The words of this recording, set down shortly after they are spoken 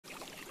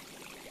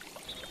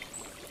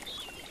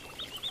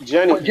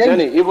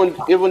Jenny,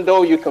 even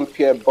though you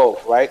compare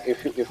both, right?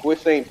 If we're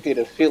saying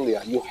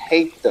pedophilia, you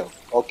hate them.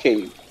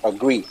 Okay,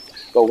 agree.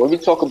 But when we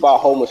talk about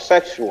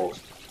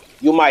homosexuals,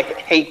 you might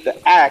hate the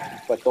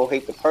act, but don't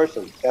hate the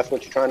person. That's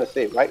what you're trying to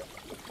say, right?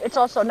 It's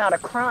also not a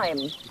crime.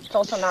 It's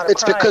also not a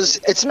It's crime. because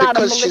It's not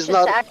a malicious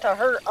act to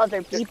hurt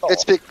other people.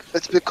 it's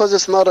because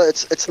it's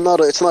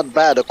not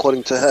bad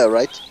according to her,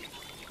 right?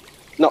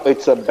 No,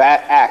 it's a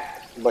bad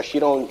act, but she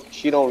don't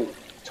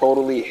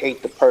totally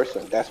hate the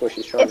person. That's what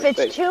she's trying If to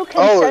say. it's two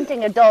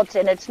consenting adults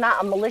and it's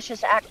not a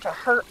malicious act to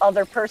hurt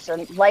other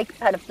person, like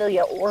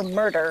pedophilia or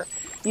murder,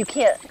 you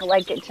can't,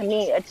 like, it. To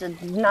me, it's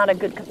not a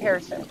good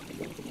comparison.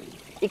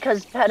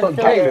 Because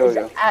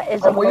pedophilia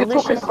is a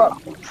malicious,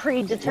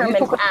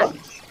 predetermined act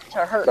to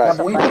hurt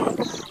somebody.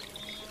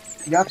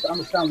 You have to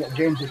understand what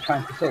James is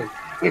trying to say.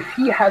 If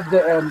he had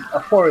the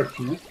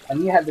authority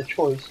and he had the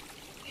choice,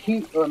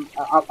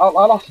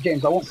 I'll ask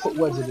James. I won't put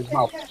words in his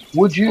mouth.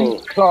 Would you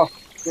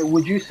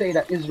say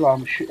that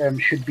Islam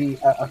should be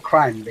a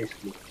crime,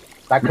 basically?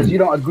 Like, because you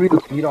don't agree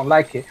with it, you don't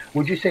like it.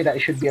 Would you say that it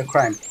should be a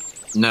crime?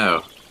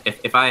 No.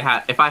 If I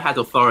had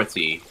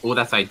authority, all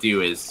that I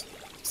do is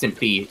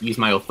simply use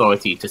my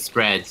authority to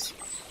spread,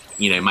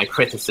 my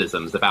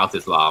criticisms about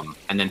Islam,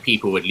 and then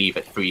people would leave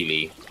it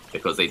freely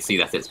because they'd see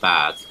that it's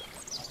bad.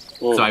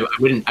 So I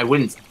wouldn't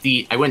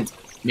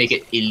make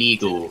it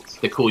illegal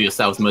to call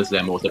yourselves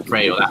Muslim or to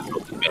pray or that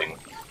sort of thing.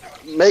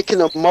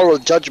 Making a moral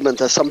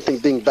judgment as something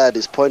being bad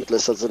is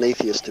pointless as an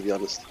atheist, to be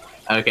honest.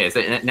 Okay,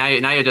 so now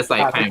you're just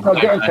like. Let's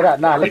not get into that.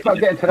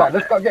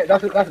 Let's not get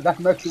into that. That's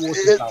murky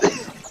waters now.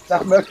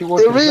 That's murky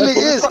waters. It really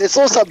is. It's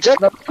all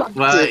subjective.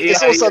 Well,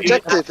 it's all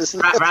subjective.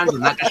 Brandon,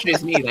 that just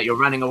shows me that you're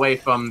running away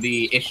from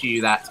the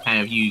issue that kind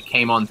of you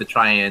came on to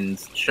try and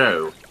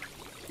show.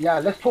 Yeah,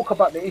 let's talk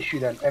about the issue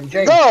then.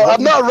 James, no,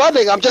 I'm not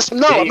running. I'm just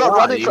running.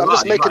 I'm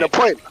just making a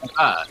point.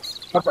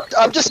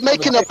 I'm just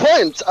making a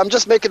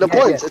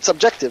point. It's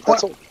subjective.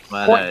 That's all.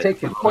 Point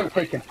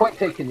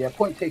taken.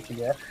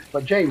 Yeah.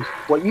 But James,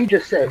 what you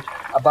just said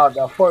about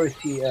the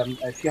authority,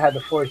 if you had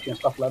authority and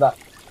stuff like that,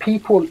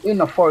 people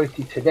in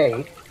authority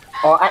today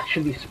are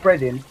actually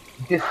spreading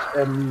this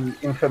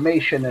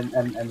information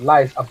and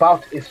lies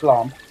about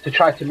Islam to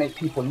try to make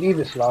people leave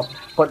Islam.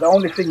 But the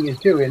only thing he's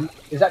doing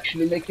is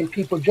actually making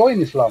people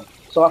join Islam.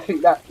 So I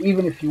think that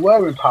even if you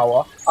were in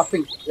power, I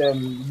think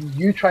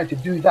you trying to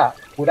do that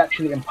would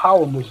actually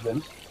empower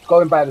Muslims.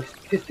 Going by the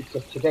statistics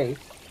of today,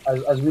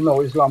 as we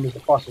know, Islam is the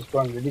fastest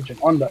growing religion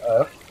on the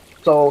earth.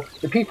 So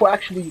the people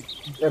actually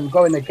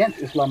going against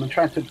Islam and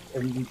trying to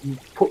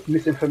put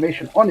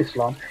misinformation on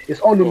Islam is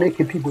only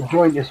making people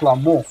join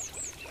Islam more.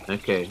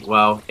 Okay,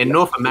 well, in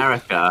North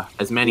America,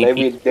 as many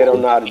people they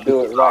don't know how to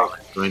do it right.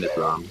 Join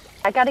Islam.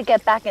 I got to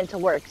get back into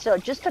work. So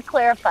just to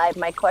clarify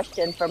my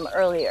question from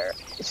earlier.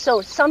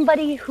 So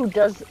somebody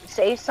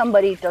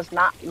does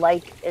not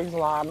like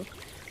Islam,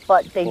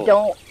 but they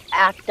don't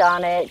act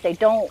on it. They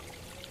don't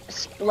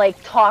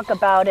talk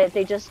about it.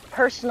 They just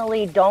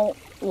personally don't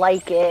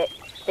like it.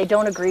 They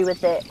don't agree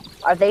with it.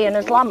 Are they an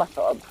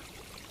Islamophobe?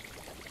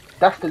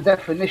 That's the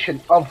definition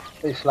of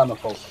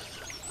Islamophobe.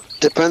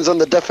 Depends on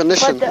the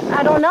definition. But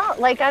I don't know.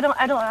 I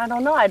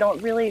don't know. I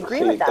don't really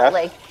agree with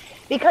that.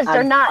 Because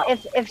they're not.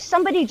 If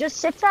somebody just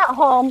sits at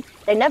home,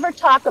 they never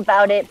talk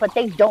about it, but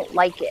they don't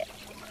like it.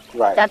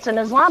 Right. That's an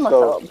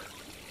Islamophobe.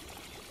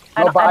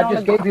 I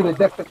just gave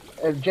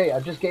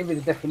you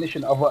the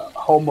definition of a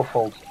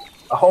homophobe.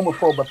 A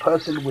homophobe, a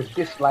person with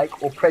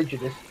dislike or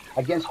prejudice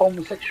against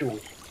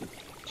homosexuals.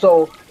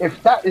 So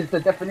if that is the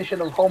definition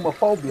of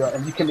homophobia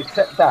and you can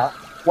accept that,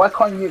 why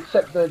can't you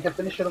accept the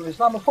definition of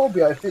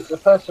Islamophobia if it's a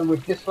person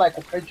with dislike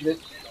or prejudice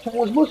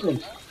towards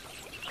Muslims?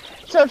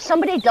 So if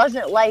somebody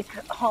doesn't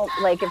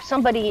if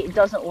somebody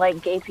doesn't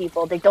like gay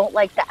people, they don't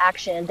like the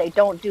action, they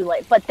don't do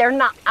but they're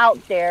not out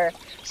there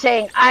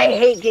saying, I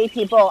hate gay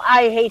people,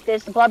 I hate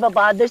this, blah, blah,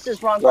 blah, this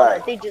is wrong.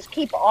 Right. They just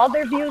keep all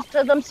their views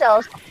to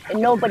themselves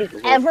and nobody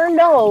ever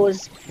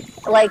knows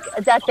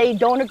that they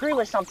don't agree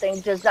with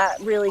something. Does that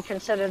really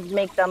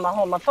make them a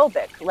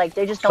homophobic?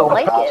 They just don't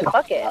like it.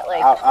 Fuck it.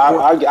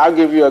 I'll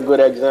give you a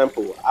good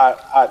example.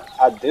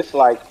 I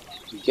dislike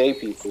gay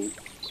people,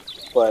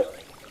 but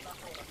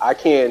I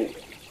can't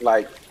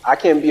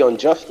be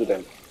unjust to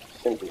them,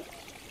 simply.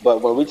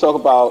 But when we talk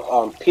about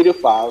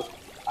pedophiles,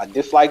 I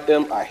dislike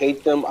them, I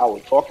hate them, I will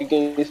talk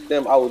against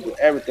them, I will do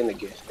everything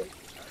against them.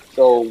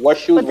 So what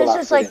shoes will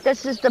I fit in?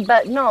 This is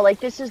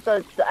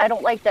the I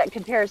don't like that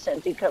comparison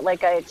because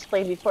like I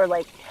explained before,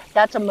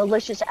 that's a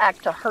malicious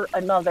act to hurt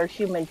another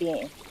human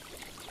being.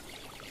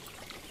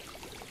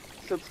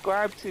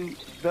 Subscribe to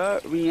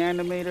the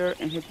Reanimator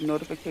and hit the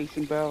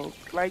notification bell.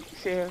 Like,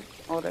 share,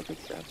 all that good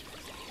stuff.